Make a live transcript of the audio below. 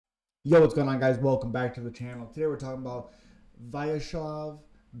Yo, what's going on, guys? Welcome back to the channel. Today we're talking about Viacheslav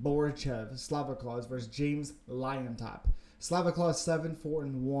Borshchev, Slavic versus James Llontop. Slavic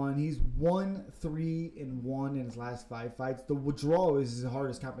 7-4-1. He's 1-3-1 in his last 5 fights. The withdrawal is his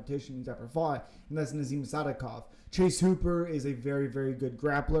hardest competition he's ever fought, and that's Nazim Sadikov. Chase Hooper is a very, very good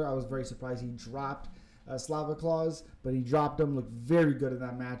grappler. I was very surprised he dropped Slavic, but he dropped him. Looked very good in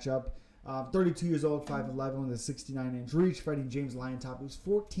that matchup. 32 years old, 5'11", with a 69-inch reach, fighting James Llontop. He was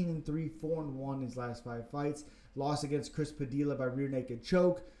 14-3, 4-1 in his last 5 fights. Lost against Chris Padilla by rear naked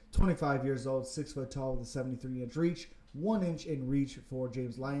choke. 25 years old, 6 foot tall, with a 73-inch reach. 1 inch in reach for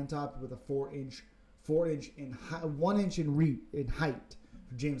James Llontop, with a 1 inch in height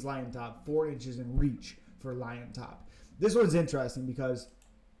for James Llontop. 4 inches in reach for Llontop. This one's interesting because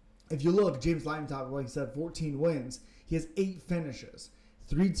if you look, James Llontop, like I said, 14 wins. He has 8 finishes.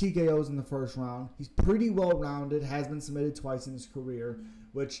 3 TKOs in the first round. He's pretty well-rounded, has been submitted twice in his career,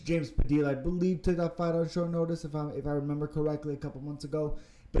 which James Padilla, I believe, took that fight on short notice, if I remember correctly, a couple months ago.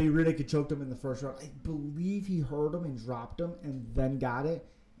 But he really choked him in the first round. I believe he hurt him and dropped him and then got it.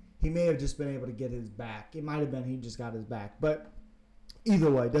 He may have just been able to get his back. It might have been he just got his back. But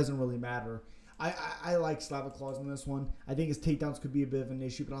either way, it doesn't really matter. I like Slavic in this one. I think his takedowns could be a bit of an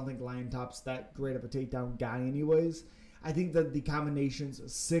issue, but I don't think Llontop's that great of a takedown guy anyways. I think that the combinations,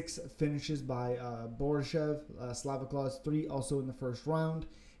 6 finishes by Borshchev, Slavic 3 also in the first round.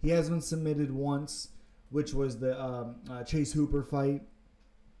 He has been submitted once, which was the Chase Hooper fight,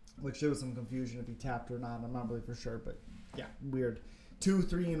 which there was some confusion if he tapped or not. I'm not really for sure, but yeah, weird.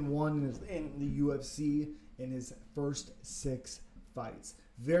 2-3-1 in the UFC in his first 6 fights.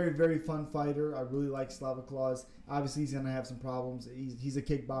 Very, very fun fighter. I really like Slavic. Obviously, he's going to have some problems. He's a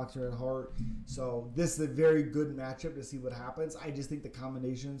kickboxer at heart. So this is a very good matchup to see what happens. I just think the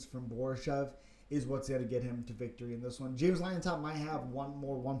combinations from Borshchev is what's going to get him to victory in this one. James Llontop might have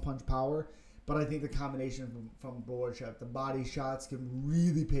more one-punch power, but I think the combination from Borshchev, the body shots, can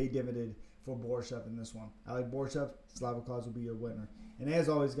really pay dividend for Borshchev in this one. I like Borshchev. Slavic will be your winner. And as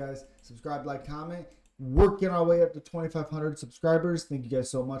always, guys, subscribe, like, comment. Working our way up to 2,500 subscribers. Thank you guys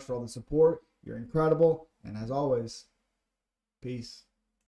so much for all the support. You're incredible. And as always, peace.